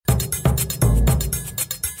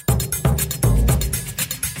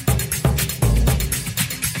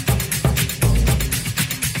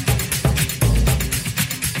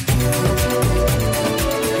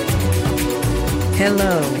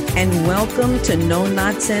Hello, and welcome to No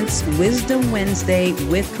Nonsense Wisdom Wednesday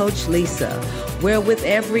with Coach Lisa, where with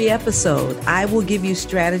every episode, I will give you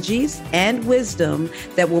strategies and wisdom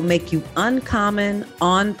that will make you uncommon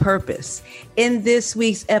on purpose. In this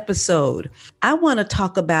week's episode, I want to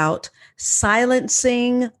talk about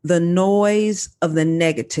silencing the noise of the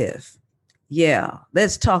negative. Yeah,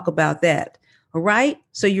 let's talk about that. All right,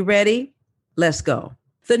 so you ready? Let's go.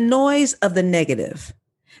 The noise of the negative.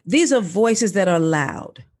 These are voices that are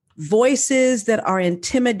loud, voices that are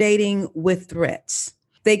intimidating with threats.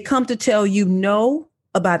 They come to tell you no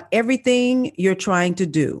about everything you're trying to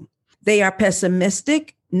do. They are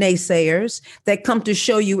pessimistic naysayers that come to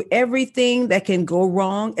show you everything that can go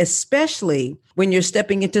wrong, especially when you're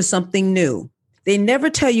stepping into something new. They never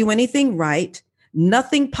tell you anything right,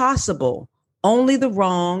 nothing possible, only the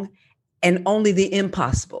wrong and only the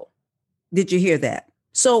impossible. Did you hear that?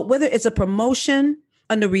 So whether it's a promotion,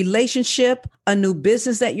 a new relationship, a new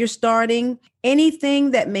business that you're starting,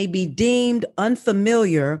 anything that may be deemed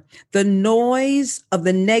unfamiliar, the noise of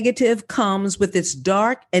the negative comes with its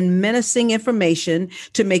dark and menacing information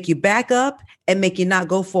to make you back up and make you not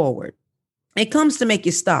go forward. It comes to make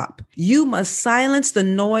you stop. You must silence the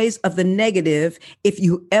noise of the negative if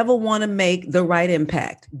you ever want to make the right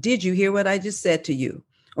impact. Did you hear what I just said to you?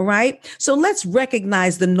 All right. So let's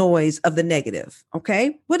recognize the noise of the negative.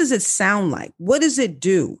 Okay. What does it sound like? What does it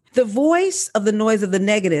do? The voice of the noise of the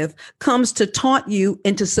negative comes to taunt you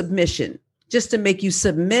into submission, just to make you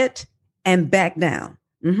submit and back down.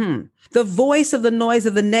 The voice of the noise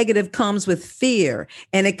of the negative comes with fear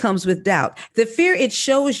and it comes with doubt. The fear it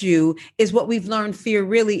shows you is what we've learned fear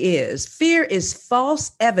really is. Fear is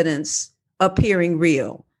false evidence appearing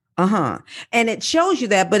real. And it shows you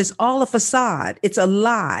that, but it's all a facade. It's a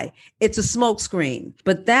lie. It's a smokescreen.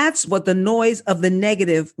 But that's what the noise of the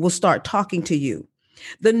negative will start talking to you.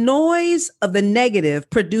 The noise of the negative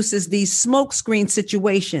produces these smokescreen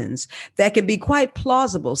situations that can be quite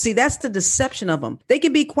plausible. See, that's the deception of them. They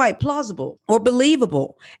can be quite plausible or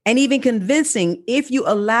believable and even convincing if you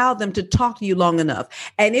allow them to talk to you long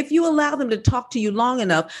enough. And if you allow them to talk to you long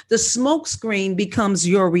enough, the smokescreen becomes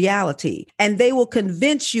your reality and they will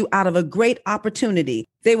convince you out of a great opportunity.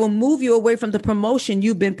 They will move you away from the promotion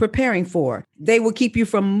you've been preparing for. They will keep you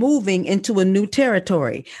from moving into a new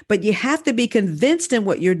territory. But you have to be convinced in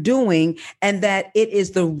what you're doing and that it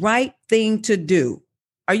is the right thing to do.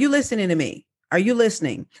 Are you listening to me? Are you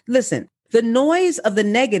listening? Listen. The noise of the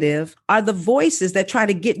negative are the voices that try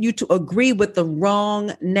to get you to agree with the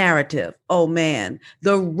wrong narrative. Oh man,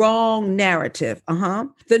 the wrong narrative.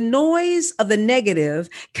 The noise of the negative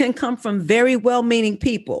can come from very well-meaning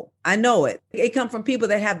people. I know it. It comes from people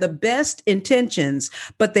that have the best intentions,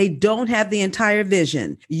 but they don't have the entire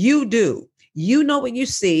vision. You do. You know what you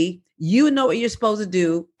see. You know what you're supposed to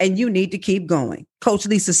do, and you need to keep going. Coach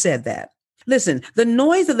Lisa said that. Listen, the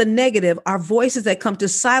noise of the negative are voices that come to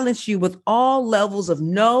silence you with all levels of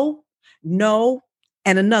no,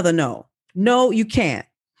 and another no. No, you can't.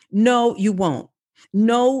 No, you won't.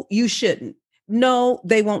 No, you shouldn't. No,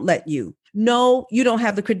 they won't let you. No, you don't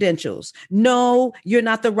have the credentials. No, you're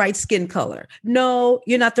not the right skin color. No,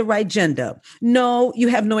 you're not the right gender. No, you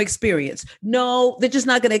have no experience. No, they're just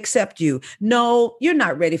not going to accept you. No, you're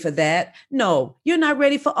not ready for that. No, you're not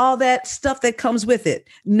ready for all that stuff that comes with it.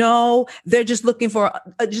 No, they're just looking for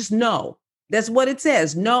just no. That's what it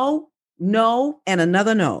says. No, and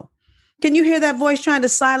another no. Can you hear that voice trying to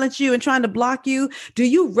silence you and trying to block you? Do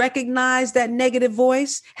you recognize that negative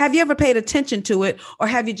voice? Have you ever paid attention to it or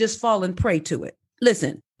have you just fallen prey to it?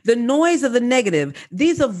 Listen, the noise of the negative,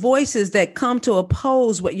 these are voices that come to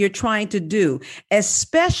oppose what you're trying to do,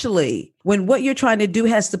 especially when what you're trying to do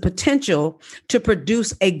has the potential to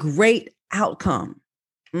produce a great outcome.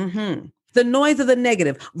 The noise of the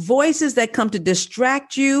negative, voices that come to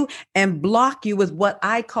distract you and block you with what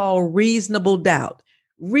I call reasonable doubt.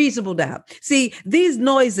 Reasonable doubt. See, these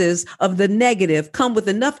noises of the negative come with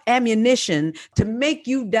enough ammunition to make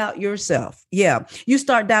you doubt yourself. Yeah, you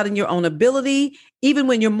start doubting your own ability, even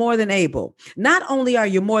when you're more than able. Not only are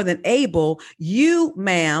you more than able, you,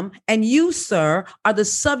 ma'am, and you, sir, are the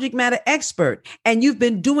subject matter expert, and you've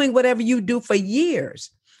been doing whatever you do for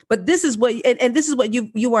years. But this is what, and this is what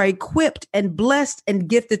you are equipped and blessed and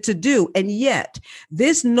gifted to do. And yet,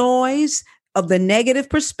 this noise of the negative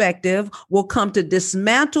perspective will come to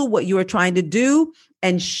dismantle what you are trying to do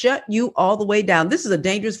and shut you all the way down. This is a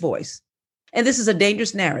dangerous voice, and this is a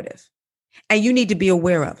dangerous narrative, and you need to be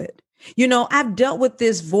aware of it. You know, I've dealt with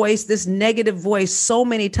this voice, this negative voice so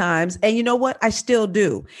many times, and you know what? I still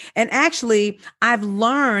do. And actually, I've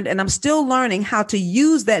learned, and I'm still learning how to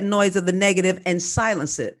use that noise of the negative and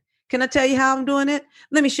silence it. Can I tell you how I'm doing it?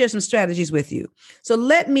 Let me share some strategies with you. So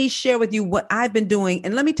let me share with you what I've been doing.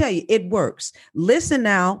 And let me tell you, it works. Listen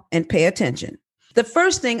now and pay attention. The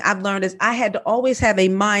first thing I've learned is I had to always have a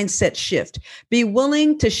mindset shift, be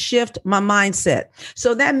willing to shift my mindset.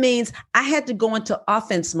 So that means I had to go into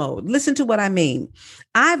offense mode. Listen to what I mean.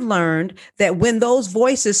 I've learned that when those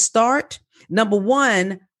voices start, number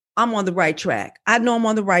one, I'm on the right track. I know I'm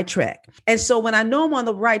on the right track. And so when I know I'm on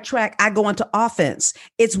the right track, I go into offense.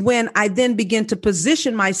 It's when I then begin to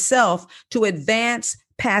position myself to advance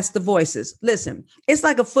past the voices. Listen, it's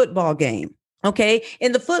like a football game. Okay.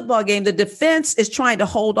 In the football game, the defense is trying to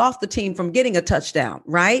hold off the team from getting a touchdown,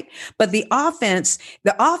 right? But the offense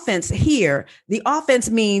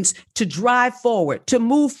means to drive forward, to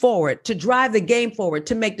move forward, to drive the game forward,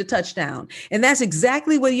 to make the touchdown. And that's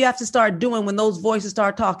exactly what you have to start doing when those voices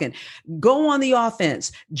start talking. Go on the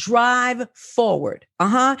offense, drive forward.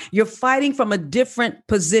 You're fighting from a different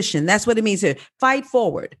position. That's what it means here. Fight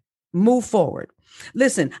forward, move forward.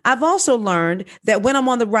 Listen, I've also learned that when I'm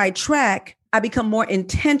on the right track, I become more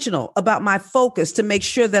intentional about my focus to make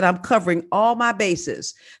sure that I'm covering all my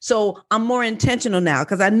bases. So I'm more intentional now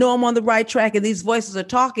because I know I'm on the right track and these voices are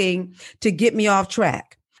talking to get me off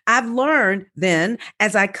track. I've learned then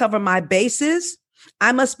as I cover my bases,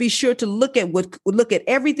 I must be sure to look at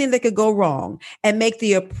everything that could go wrong and make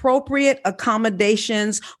the appropriate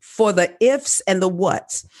accommodations for the ifs and the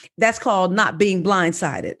whats. That's called not being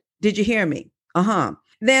blindsided. Did you hear me?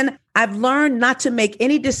 Then I've learned not to make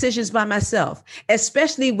any decisions by myself,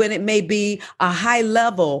 especially when it may be a high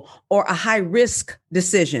level or a high risk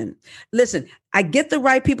decision. Listen, I get the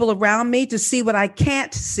right people around me to see what I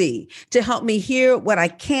can't see, to help me hear what I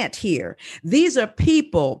can't hear. These are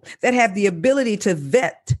people that have the ability to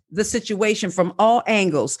vet the situation from all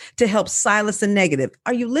angles to help silence the negative.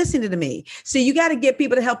 Are you listening to me? See, you got to get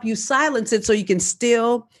people to help you silence it so you can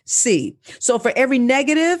still see. So for every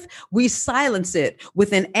negative, we silence it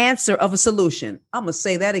with an answer of a solution. I'm going to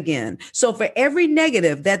say that again. So for every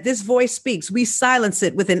negative that this voice speaks, we silence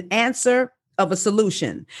it with an answer of a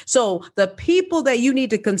solution. So the people that you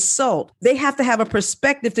need to consult, they have to have a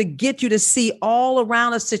perspective to get you to see all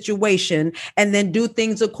around a situation and then do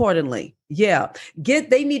things accordingly.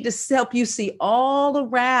 They need to help you see all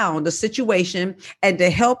around the situation and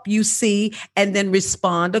to help you see and then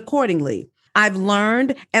respond accordingly. I've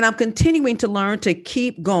learned and I'm continuing to learn to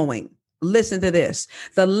keep going. Listen to this.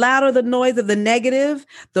 The louder the noise of the negative,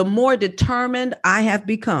 the more determined I have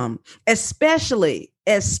become, especially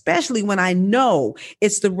when I know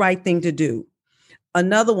it's the right thing to do.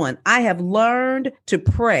 Another one, I have learned to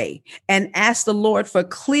pray and ask the Lord for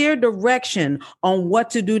clear direction on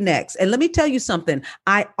what to do next. And let me tell you something.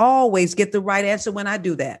 I always get the right answer when I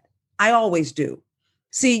do that. I always do.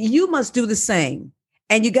 See, you must do the same.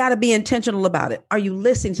 And you got to be intentional about it. Are you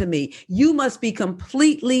listening to me? You must be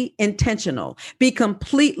completely intentional, be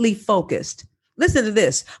completely focused. Listen to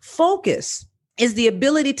this. Focus is the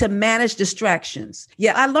ability to manage distractions.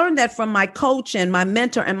 I learned that from my coach and my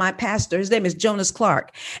mentor and my pastor. His name is Jonas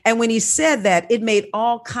Clark. And when he said that, it made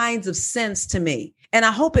all kinds of sense to me. And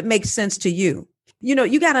I hope it makes sense to you.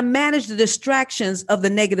 You got to manage the distractions of the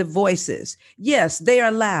negative voices. Yes, they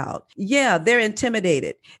are loud. Yeah, they're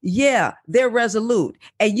intimidated. Yeah, they're resolute.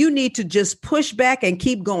 And you need to just push back and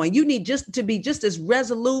keep going. You need just to be just as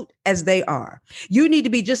resolute as they are. You need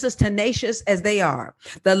to be just as tenacious as they are.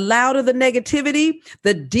 The louder the negativity,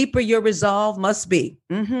 the deeper your resolve must be.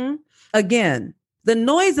 Again, the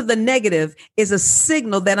noise of the negative is a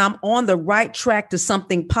signal that I'm on the right track to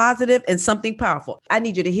something positive and something powerful. I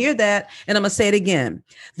need you to hear that. And I'm going to say it again.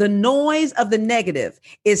 The noise of the negative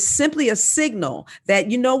is simply a signal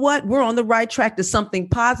that, you know what, we're on the right track to something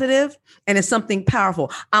positive and it's something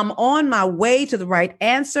powerful. I'm on my way to the right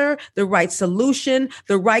answer, the right solution,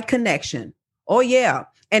 the right connection. Oh, yeah.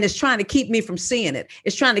 And it's trying to keep me from seeing it.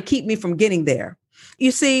 It's trying to keep me from getting there.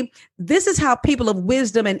 You see, this is how people of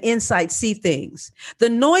wisdom and insight see things. The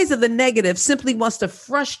noise of the negative simply wants to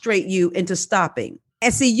frustrate you into stopping.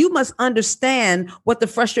 And see, you must understand what the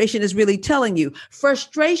frustration is really telling you.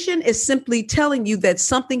 Frustration is simply telling you that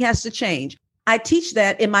something has to change. I teach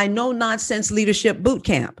that in my No Nonsense Leadership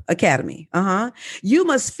Bootcamp Academy. You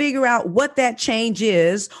must figure out what that change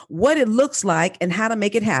is, what it looks like, and how to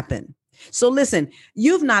make it happen. So listen,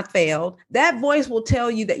 you've not failed. That voice will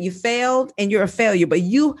tell you that you failed and you're a failure, but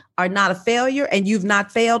you are not a failure and you've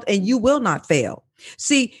not failed and you will not fail.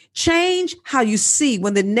 See, change how you see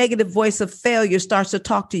when the negative voice of failure starts to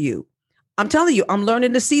talk to you. I'm telling you, I'm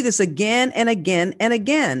learning to see this again and again and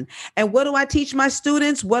again. And what do I teach my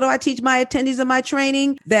students? What do I teach my attendees in my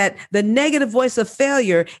training? That the negative voice of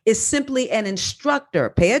failure is simply an instructor.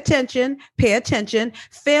 Pay attention, pay attention.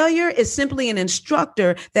 Failure is simply an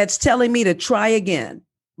instructor that's telling me to try again.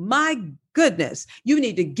 My goodness, you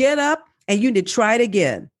need to get up and you need to try it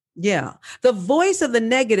again. Yeah. The voice of the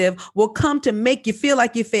negative will come to make you feel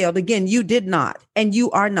like you failed. Again, you did not, and you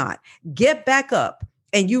are not. Get back up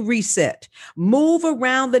and you reset. Move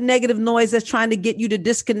around the negative noise that's trying to get you to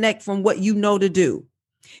disconnect from what you know to do.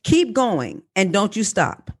 Keep going and don't you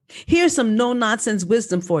stop. Here's some no-nonsense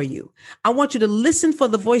wisdom for you. I want you to listen for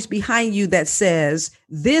the voice behind you that says,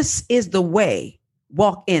 this is the way,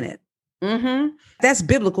 walk in it. That's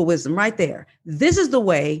biblical wisdom right there. This is the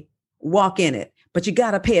way, walk in it. But you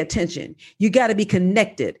got to pay attention. You got to be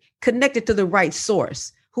connected to the right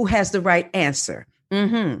source who has the right answer.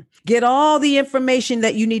 Get all the information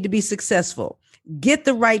that you need to be successful. Get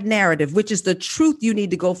the right narrative, which is the truth you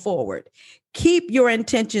need to go forward. Keep your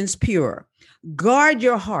intentions pure. Guard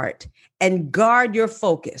your heart and guard your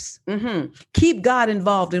focus. Keep God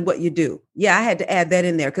involved in what you do. Yeah, I had to add that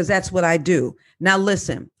in there because that's what I do. Now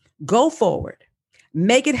listen, go forward,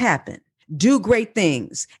 make it happen, do great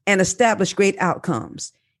things, and establish great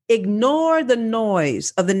outcomes. Ignore the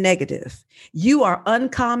noise of the negative. You are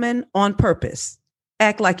uncommon on purpose.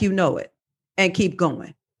 Act like you know it and keep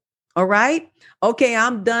going. All right. Okay,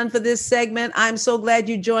 I'm done for this segment. I'm so glad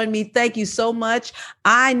you joined me. Thank you so much.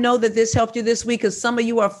 I know that this helped you this week because some of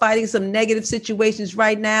you are fighting some negative situations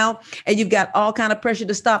right now and you've got all kind of pressure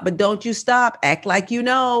to stop, but don't you stop. Act like you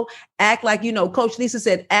know. Act like you know. Coach Lisa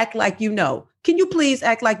said, act like you know. Can you please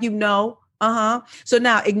act like you know? So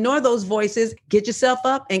now ignore those voices, get yourself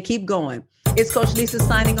up and keep going. It's Coach Lisa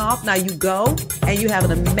signing off. Now you go and you have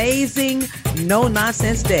an amazing, no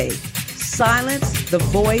nonsense day. Silence the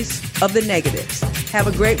voice of the negatives. Have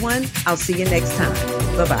a great one. I'll see you next time.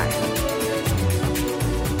 Bye-bye.